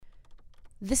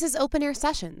This is Open Air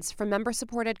Sessions from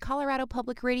member-supported Colorado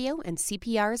Public Radio and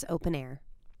CPR's Open Air.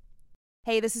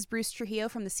 Hey, this is Bruce Trujillo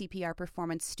from the CPR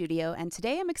Performance Studio, and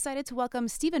today I'm excited to welcome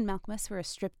Stephen Malkmus for a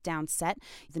stripped-down set,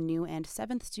 the new and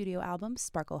 7th studio album,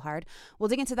 Sparkle Hard. We'll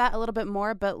dig into that a little bit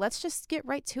more, but let's just get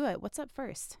right to it. What's up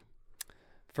first?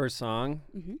 First song?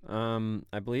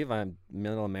 I believe I'm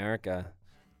Middle America.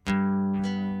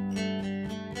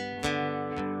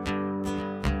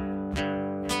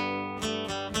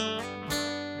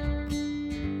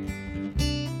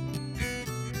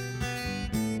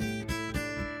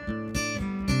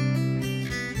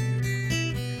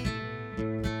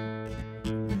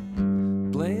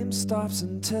 Blame stops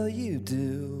until you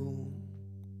do.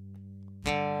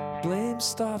 Blame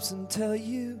stops until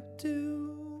you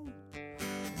do.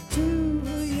 Do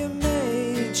you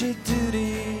made your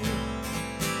duty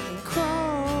and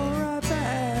crawl right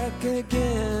back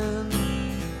again.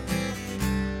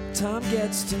 Time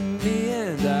gets to me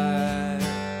and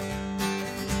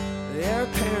their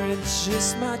parents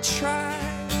just might try.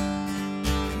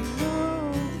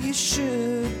 No, you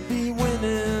should be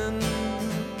winning.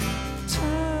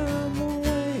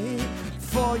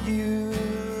 For you,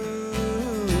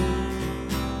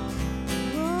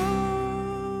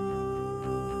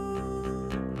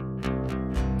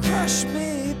 crush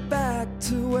me back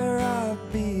to where I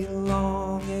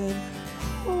belong and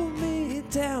hold me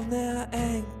down there,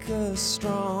 anchor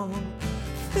strong.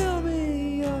 Fill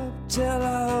me up till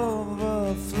I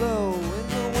overflow in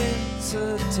the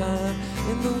winter time.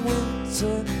 In the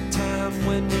winter time,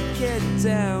 when we get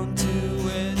down to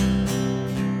it,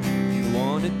 you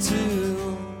wanted to.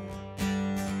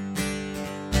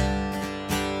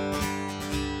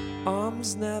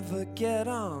 Arms never get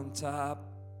on top.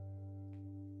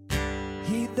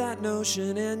 Heed that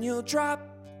notion and you'll drop.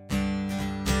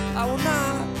 I will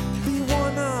not be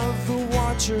one of the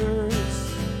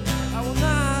watchers. I will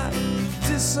not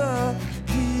disappear.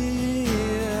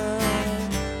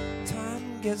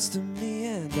 Time gets to me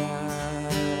and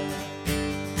I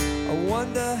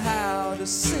wonder how to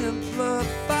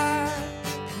simplify.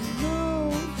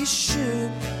 No, you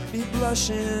should be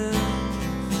blushing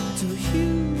to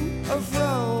hue of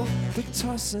row, the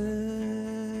tossing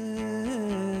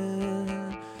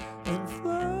and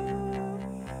flow.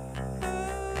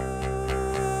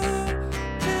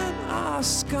 And our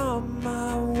scum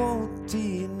I won't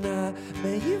deny.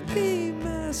 May you be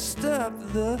messed up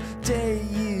the day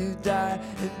you die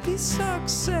and be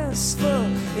successful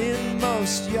in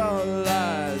most your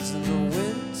lives. In the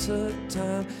winter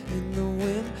time, in the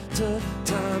winter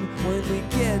time, when we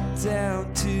get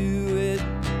down to it,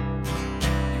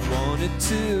 wanted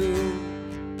to.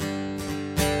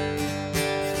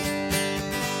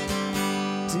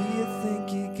 Do you think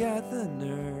you got the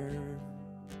nerve?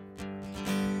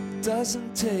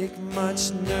 Doesn't take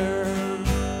much nerve.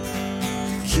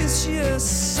 Kiss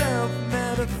yourself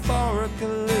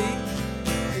metaphorically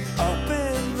and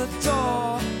open the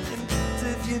door. And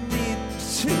if you need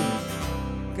to,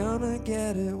 gonna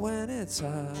get it when it's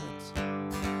hot.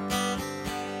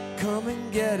 Come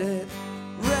and get it,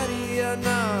 ready or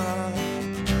not.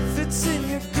 Fits in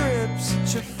your grip,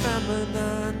 such a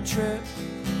feminine trip.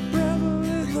 Revel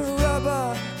in the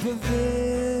rubber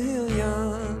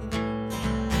pavilion.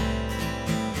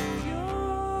 You're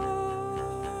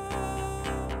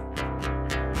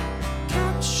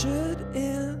captured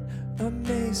in a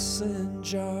mason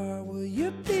jar. Will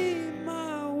you be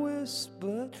my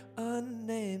whispered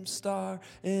unnamed star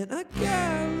in a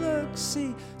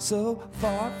galaxy so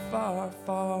far, far,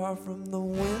 far from the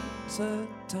winter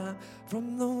time,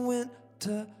 from the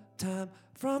winter time,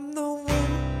 from the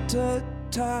winter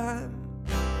time,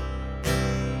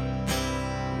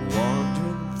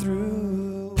 wandering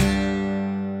through.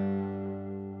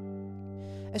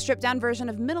 A stripped-down version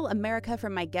of Middle America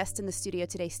from my guest in the studio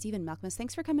today, Stephen Malkmus.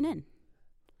 Thanks for coming in.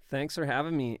 Thanks for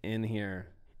having me in here.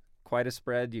 Quite a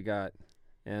spread you got.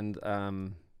 And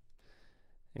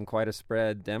quite a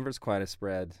spread. Denver's quite a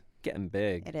spread. Getting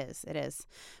big. It is.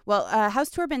 Well, how's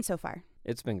tour been so far?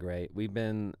 It's been great. We've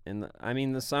been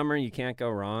the summer, you can't go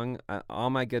wrong. All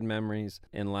my good memories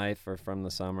in life are from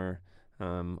the summer.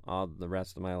 All the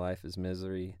rest of my life is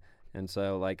misery. And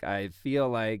so, I feel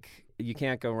like you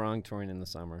can't go wrong touring in the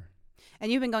summer.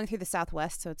 And you've been going through the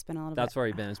Southwest, so it's been a little That's where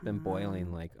you've been. It's been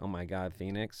boiling, oh my God,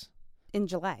 Phoenix. In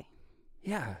July.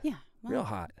 Yeah. Yeah. Well, real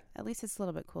hot. At least it's a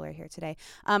little bit cooler here today.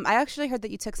 I actually heard that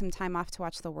you took some time off to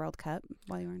watch the World Cup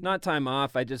while you were in. Not time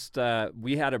off. I just,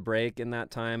 we had a break in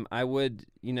that time. I would,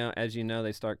 as you know,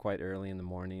 they start quite early in the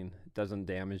morning. It doesn't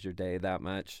damage your day that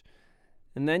much.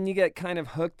 And then you get kind of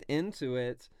hooked into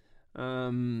it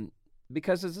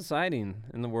because it's exciting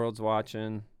and the world's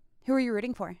watching. Who are you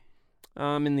rooting for?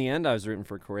 In the end, I was rooting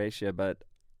for Croatia, but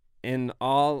in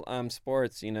all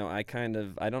sports, you know, I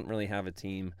don't really have a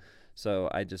team, so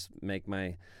I just make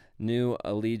my new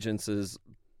allegiances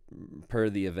per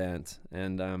the event.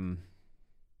 And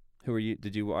who are you?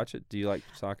 Did you watch it? Do you like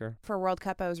soccer? For World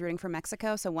Cup, I was rooting for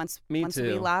Mexico. So once Me we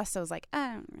too. lost, I was like,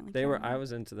 I don't really care. I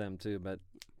was into them too, but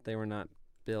they were not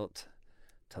built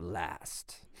to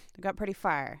last. They got pretty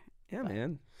far. Yeah,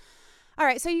 man. All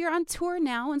right, so you're on tour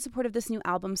now in support of this new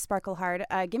album, Sparkle Hard.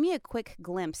 Give me a quick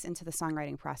glimpse into the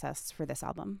songwriting process for this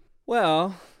album.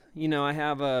 Well, you know, I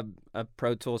have a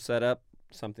Pro Tool set up,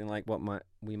 something like what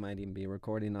we might even be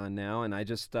recording on now, and I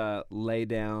just lay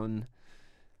down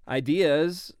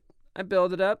ideas. I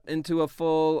build it up into a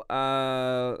full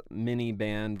mini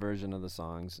band version of the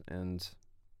songs and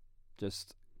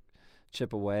just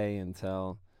chip away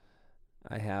until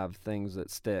I have things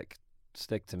that stick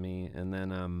to me, and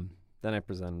then I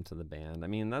present them to the band. I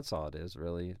mean, that's all it is,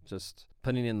 really. Just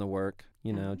putting in the work,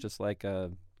 you know, just like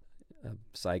a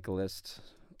cyclist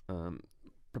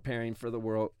preparing for the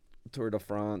World Tour de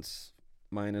France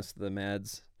minus the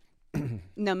meds.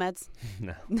 No meds?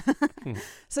 No.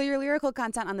 So your lyrical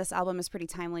content on this album is pretty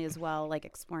timely as well, like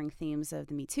exploring themes of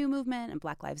the Me Too movement and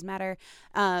Black Lives Matter.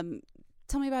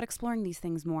 Tell me about exploring these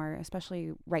things more,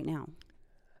 especially right now.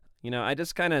 You know, I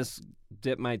just kind of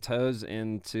dip my toes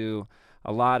into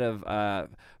a lot of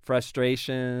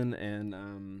frustration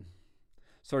and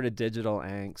sort of digital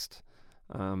angst,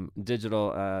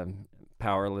 digital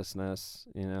powerlessness,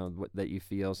 you know, that you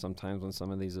feel sometimes when some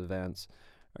of these events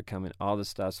are coming. All the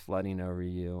stuff's flooding over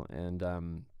you,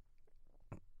 and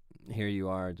here you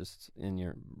are just in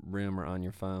your room or on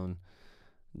your phone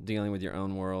dealing with your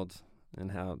own world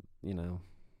and how, you know,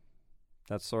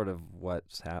 that's sort of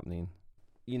what's happening.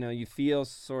 You know, you feel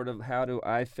sort of, how do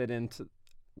I fit into,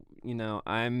 you know,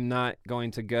 I'm not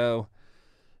going to go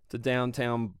to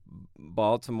downtown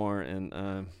Baltimore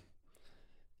and,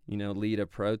 you know, lead a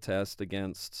protest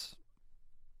against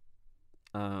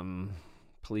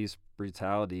police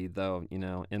brutality, though, you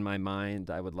know, in my mind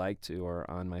I would like to, or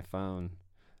on my phone,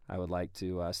 I would like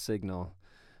to signal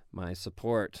my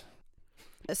support.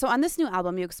 So on this new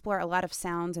album, you explore a lot of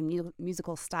sounds and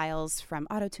musical styles, from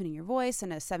auto-tuning your voice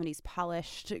and a 70s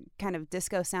polished kind of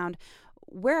disco sound.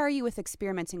 Where are you with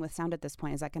experimenting with sound at this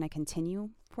point? Is that going to continue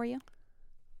for you?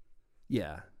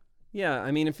 Yeah.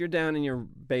 I mean, if you're down in your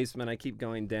basement, I keep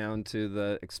going down to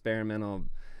the experimental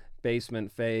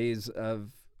basement phase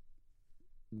of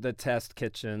the test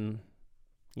kitchen.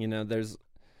 You know,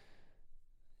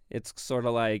 it's sort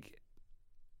of like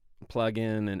plug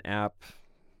in an app.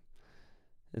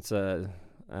 It's a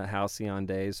halcyon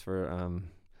days for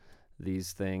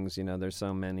these things. You know, there's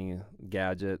so many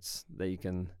gadgets that you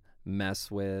can mess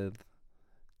with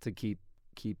to keep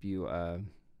you,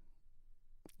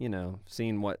 you know,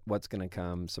 seeing what's going to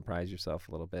come, surprise yourself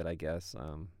a little bit, I guess.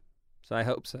 So I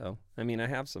hope so. I mean, I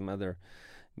have some other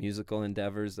musical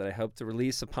endeavors that I hope to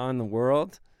release upon the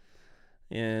world,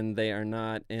 and they are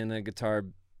not in a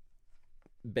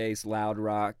guitar-based loud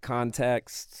rock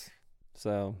context.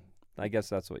 So I guess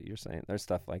that's what you're saying. There's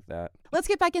stuff like that. Let's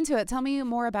get back into it. Tell me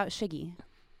more about Shiggy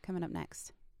coming up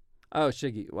next. Oh,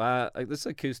 Shiggy. Well, this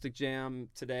acoustic jam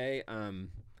today.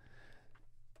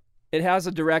 It has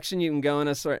a direction you can go in,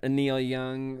 a sort of Neil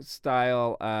Young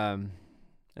style,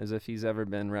 as if he's ever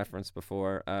been referenced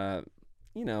before.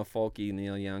 You know, folky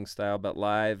Neil Young style, but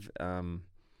live,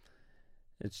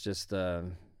 it's just a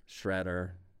shredder.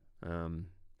 On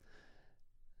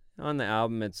the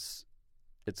album, it's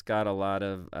got a lot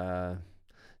of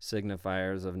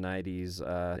signifiers of 90s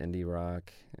indie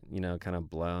rock, you know, kind of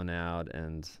blown out,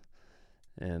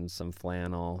 and some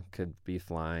flannel could be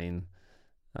flying.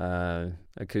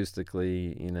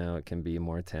 Acoustically, you know, it can be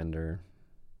more tender,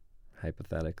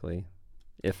 hypothetically,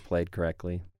 if played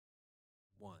correctly.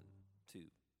 1, 2,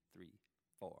 3,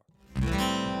 4.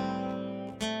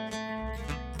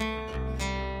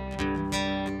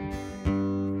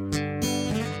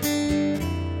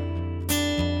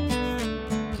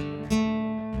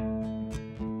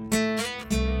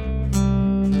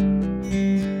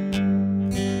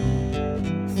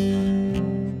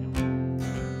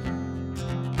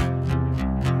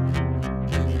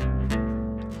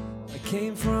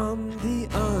 Came from the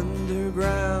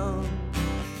underground.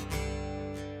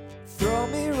 Throw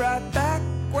me right back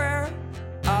where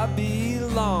I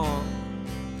belong.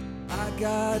 I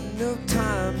got no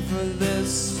time for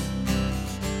this.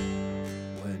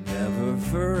 Whenever,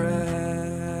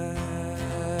 forever.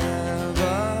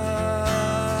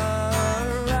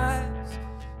 Rise.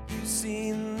 You've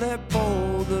seen their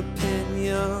bold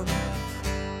opinion.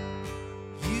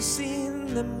 You've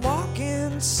seen them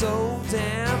walking so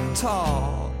damn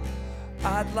tall.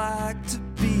 I'd like to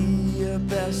be your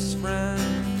best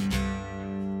friend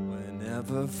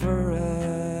whenever,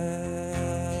 forever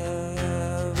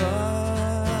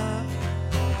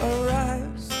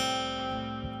arrives.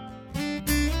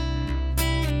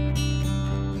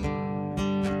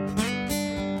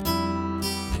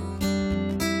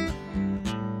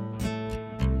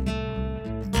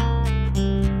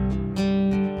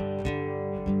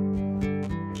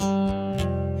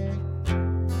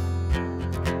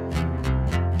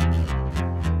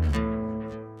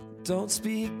 Don't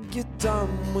speak your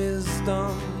dumb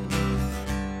wisdom.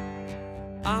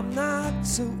 I'm not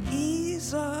so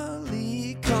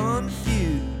easily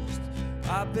confused.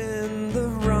 I've been the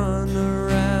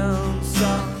runaround,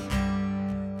 so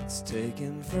it's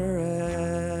taken forever.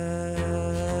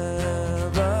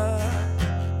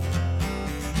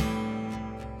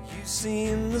 You've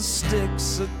seen the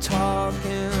sticks a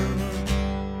talking.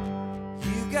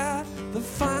 You got the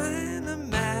fine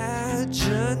imagination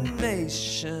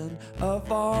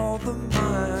of all the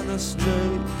minus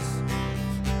notes.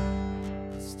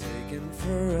 It's taken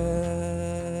forever.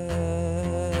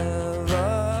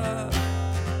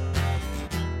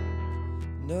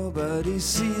 Nobody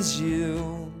sees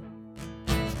you.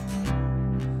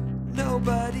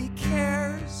 Nobody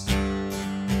cares.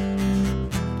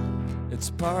 It's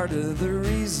part of the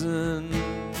reason,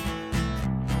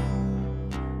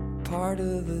 part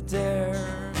of the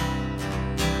dare.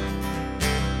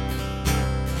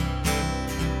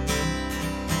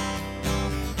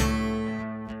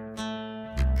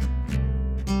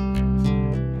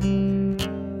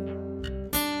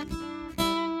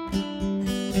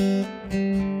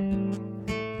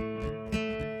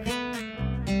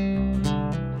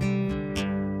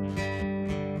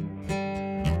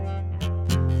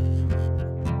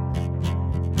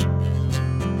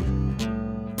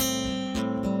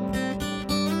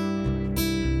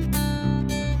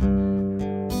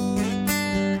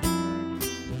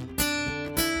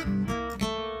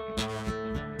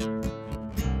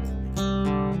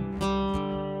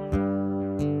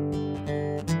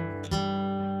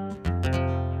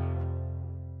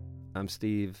 I'm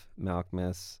Steve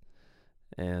Malkmus,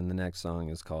 and the next song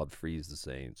is called Freeze the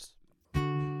Saints.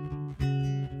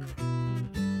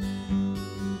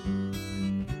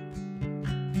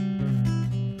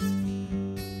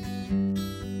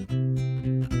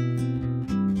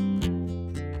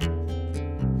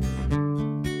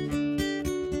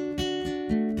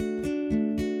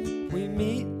 We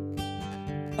meet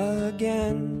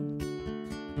again,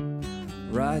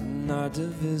 riding our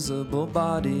divisible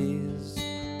bodies.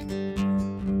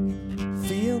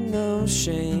 Feel no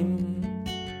shame.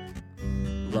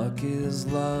 Luck is,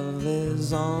 love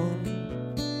is on.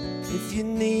 If you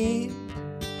need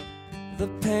the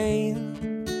pain,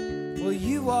 well,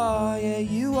 you are, yeah,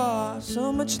 you are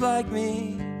so much like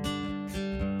me.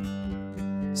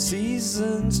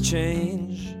 Seasons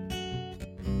change,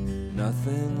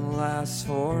 nothing lasts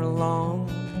for long,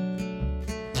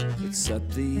 except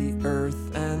the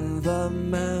earth and the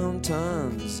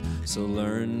mountains. So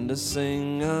learn to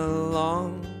sing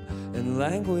along and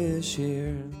languish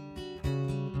here.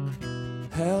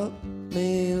 Help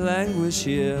me languish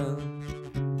here.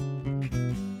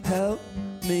 Help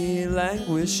me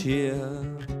languish here.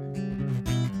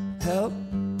 Help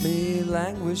me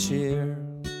languish here.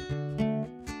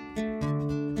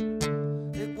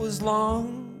 It was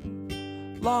long,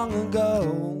 long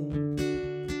ago.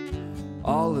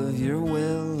 All of your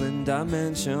will and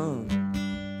dimension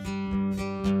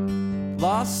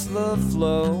lost the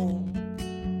flow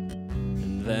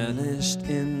and vanished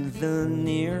in the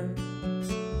near.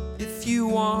 If you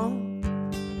want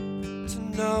to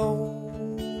know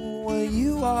where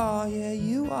you are, yeah,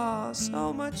 you are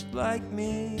so much like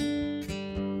me.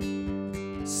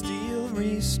 Steel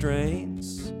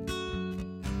restraints,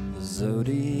 the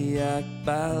Zodiac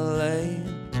Ballet.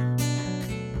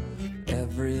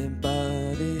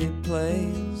 Everybody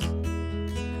plays.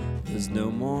 There's no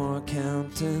more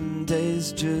counting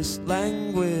days, just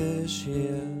languish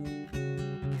here.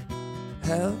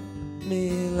 Help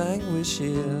me languish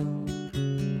here.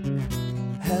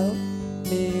 Help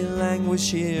me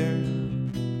languish here.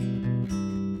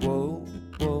 Whoa,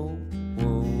 whoa,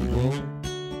 whoa, whoa.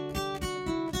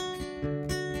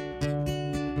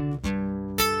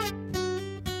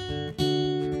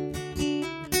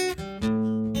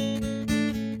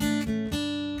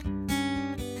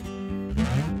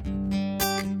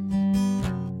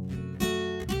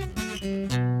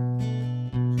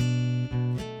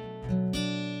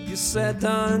 You said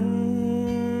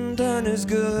done is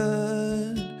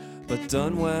good, but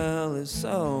done well is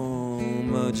so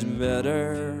much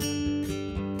better.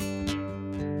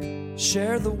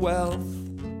 share the wealth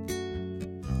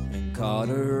and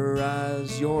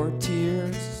cauterize your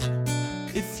tears.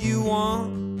 If you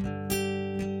want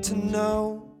to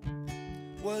know,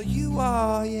 well, you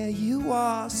are, yeah, you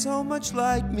are so much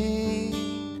like me.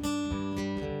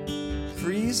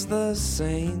 Freeze the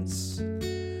saints,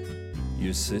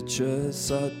 you're such a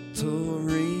subtle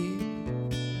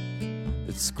read,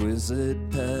 exquisite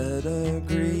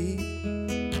pedigree.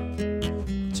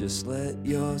 Just let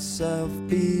yourself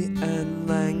be and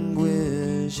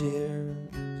languish here.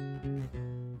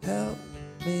 Help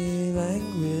me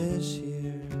languish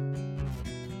here.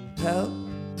 Help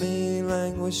me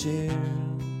languish here.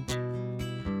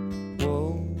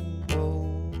 Whoa, whoa,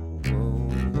 whoa,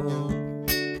 whoa.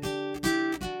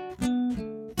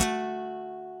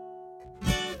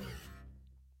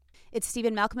 It's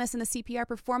Stephen Malkmus in the CPR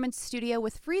Performance Studio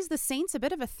with Freeze the Saints, a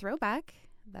bit of a throwback.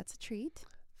 That's a treat.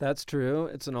 That's true.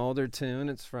 It's an older tune.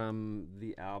 It's from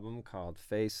the album called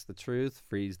Face the Truth,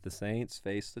 Freeze the Saints,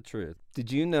 Face the Truth.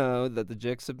 Did you know that the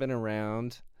Jicks have been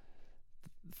around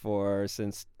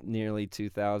since nearly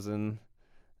 2000?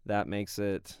 That makes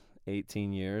it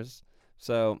 18 years.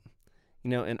 So,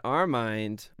 in our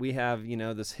mind, we have,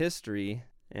 this history,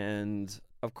 and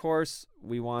of course,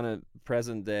 we want a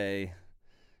present day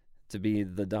to be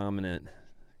the dominant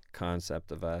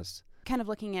concept of us. Kind of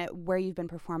looking at where you've been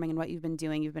performing and what you've been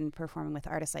doing. You've been performing with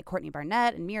artists like Courtney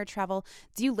Barnett and Mirror Travel.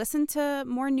 Do you listen to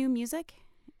more new music?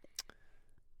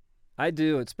 I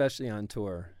do, especially on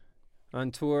tour. On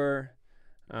tour,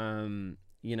 I'm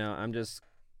just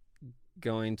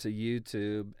going to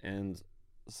YouTube and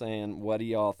saying, what do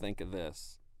y'all think of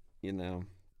this?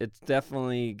 It's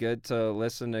definitely good to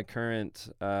listen to current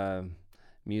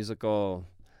musical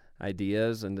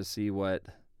ideas and to see what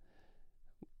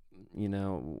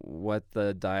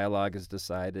the dialogue has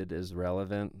decided is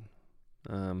relevant.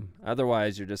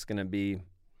 Otherwise, you're just going to be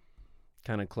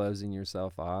kind of closing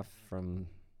yourself off from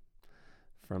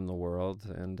the world,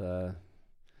 and the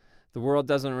world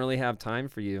doesn't really have time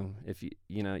for you. If you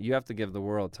have to give the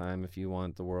world time if you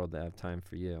want the world to have time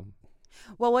for you.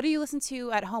 Well, what do you listen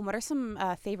to at home? What are some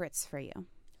favorites for you?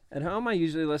 At home, I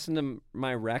usually listen to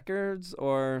my records,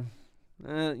 or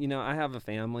I have a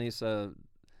family, so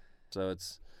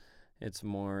it's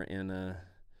more in a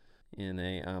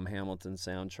Hamilton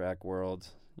soundtrack world,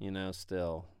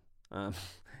 still, and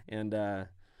in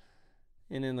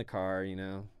the car,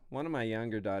 One of my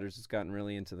younger daughters has gotten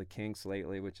really into the Kinks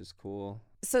lately, which is cool.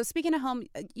 So speaking of home,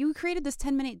 you created this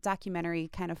 10-minute documentary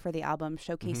kind of for the album,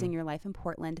 showcasing your life in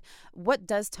Portland. What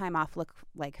does time off look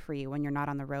like for you when you're not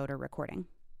on the road or recording?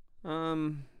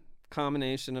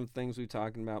 Combination of things we've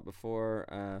talked about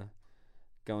before,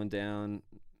 going down,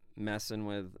 messing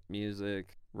with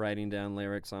music, writing down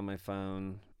lyrics on my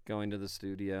phone, going to the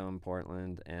studio in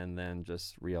Portland, and then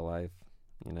just real life,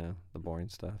 the boring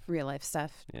stuff. Real life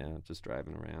stuff. Yeah, just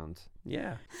driving around.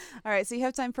 Yeah. All right, so you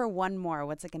have time for one more.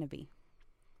 What's it going to be?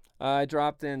 I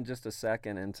dropped in just a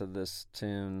second into this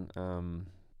tune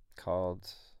called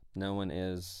No One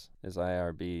Is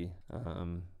IRB.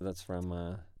 That's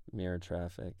from Mirror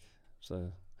Traffic. It's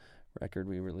a record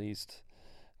we released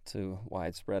to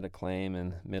widespread acclaim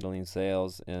and middling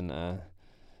sales in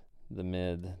the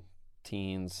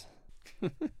mid-teens.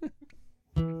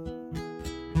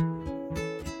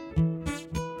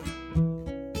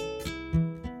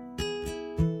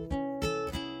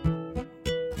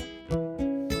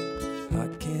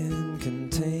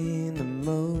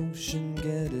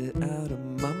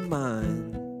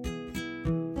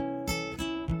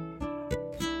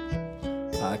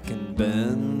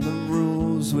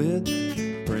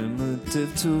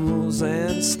 Tools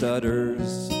and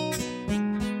stutters.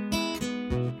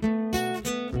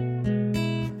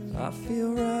 I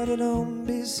feel right at home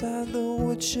beside the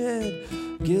woodshed.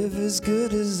 Give as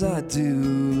good as I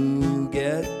do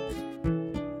get,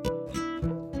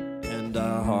 and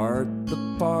I heart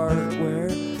the part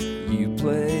where you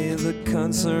play the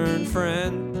concerned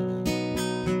friend.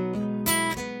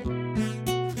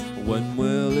 When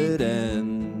will it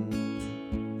end?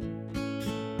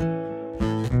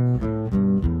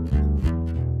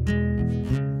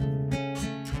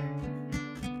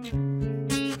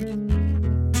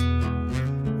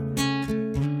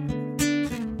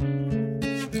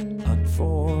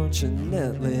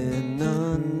 Unfortunately,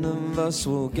 none of us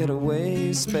will get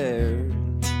away spared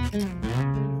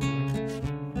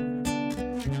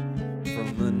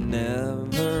from the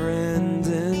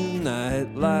never-ending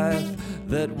nightlife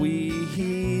that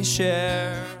we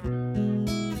share.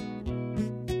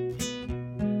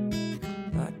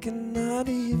 I cannot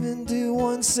even do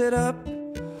one sit-up.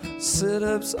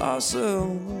 Sit-ups are so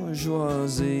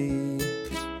bourgeoisie.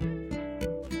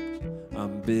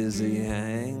 I'm busy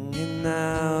hanging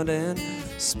out and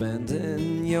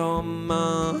spending your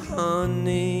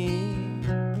money.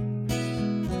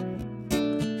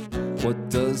 What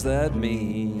does that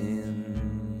mean?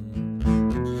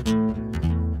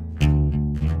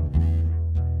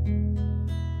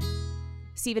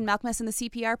 Stephen Malkmus in the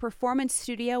CPR Performance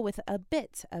Studio with a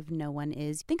bit of No One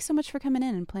Is. Thanks so much for coming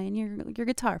in and playing your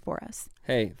guitar for us.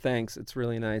 Hey, thanks. It's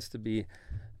really nice to be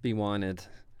wanted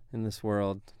in this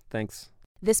world. Thanks.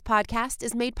 This podcast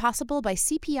is made possible by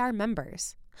CPR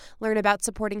members. Learn about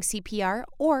supporting CPR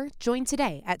or join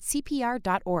today at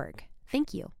cpr.org.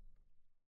 Thank you.